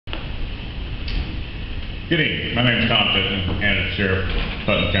Good evening. My name is Tom Denton, candidate sheriff,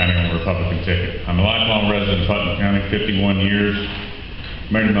 Putnam County on the Republican ticket. I'm a lifelong resident of Putnam County, 51 years.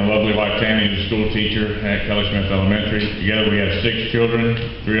 Married to my lovely wife Tammy, who's a school teacher at Kelly Smith Elementary. Together we have 6 children.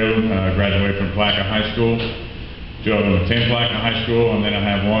 3 of them graduated from Placa High School. 2 of them attend Placa High School, and then I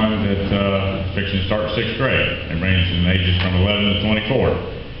have one that's fixing to start 6th grade. They range in ages from 11 to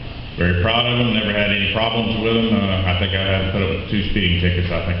 24. Very proud of them, never had any problems with them. I think I had put up 2 speeding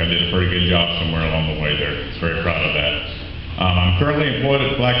tickets. I think I did a pretty good job somewhere along the way there. Very proud of that. I'm currently employed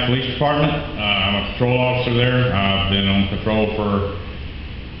at the Placa Police Department. I'm a patrol officer there. I've been on patrol for,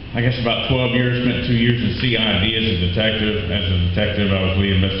 I guess, about 12 years, spent 2 years in CID as a detective. As a detective, I was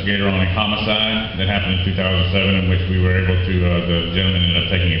lead investigator on a homicide that happened in 2007 in which we were able to, the gentleman ended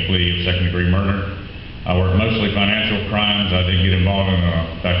up taking a plea of second-degree murder. I work mostly financial crimes. I did get involved in,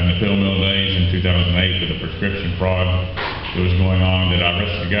 back in the pill mill days in 2008 with the prescription fraud that was going on, that I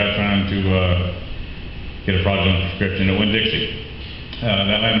arrested a guy trying to get a fraudulent prescription at Winn-Dixie.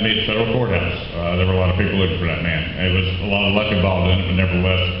 That happened to be at the federal courthouse. There were a lot of people looking for that man. It was a lot of luck involved in it, but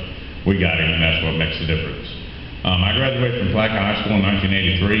nevertheless, we got him, and that's what makes the difference. I graduated from Placa High School in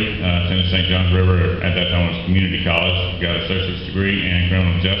 1983, attended St. John's River. At that time it was community college, got an associate's degree in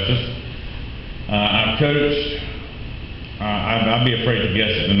criminal justice. I've coached, I'd be afraid to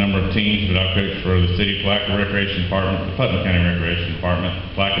guess at the number of teams, but I've coached for the City of Placa Recreation Department, the Putnam County Recreation Department,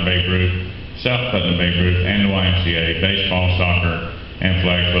 Placa Bay Group, South Putnam Bay Group, and the YMCA, baseball, soccer, and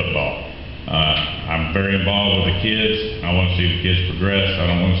flag football. I'm very involved with the kids. I want to see the kids progress.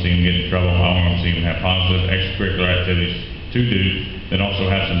 I don't want to see them get in trouble. I want to see them have positive extracurricular activities to do that also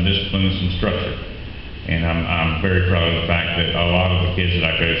have some discipline and some structure. And I'm very proud of the fact that a lot of the kids that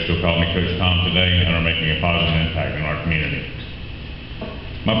I coach still call me Coach Tom today and are making a positive impact in our community.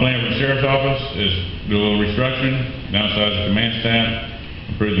 My plan for the Sheriff's Office is do a little restructuring, downsize the command staff,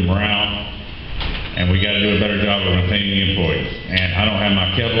 improve the morale, and we got to do a better job of retaining the employees. And I don't have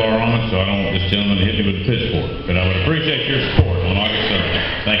my Kevlar on, so I don't want this gentleman to hit me with a pitchfork. But I would appreciate your support on August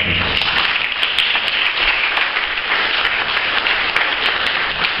 7th. Thank you.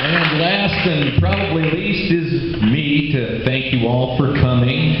 And last and probably least is me to thank you all for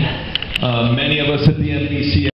coming. Many of us at the MBC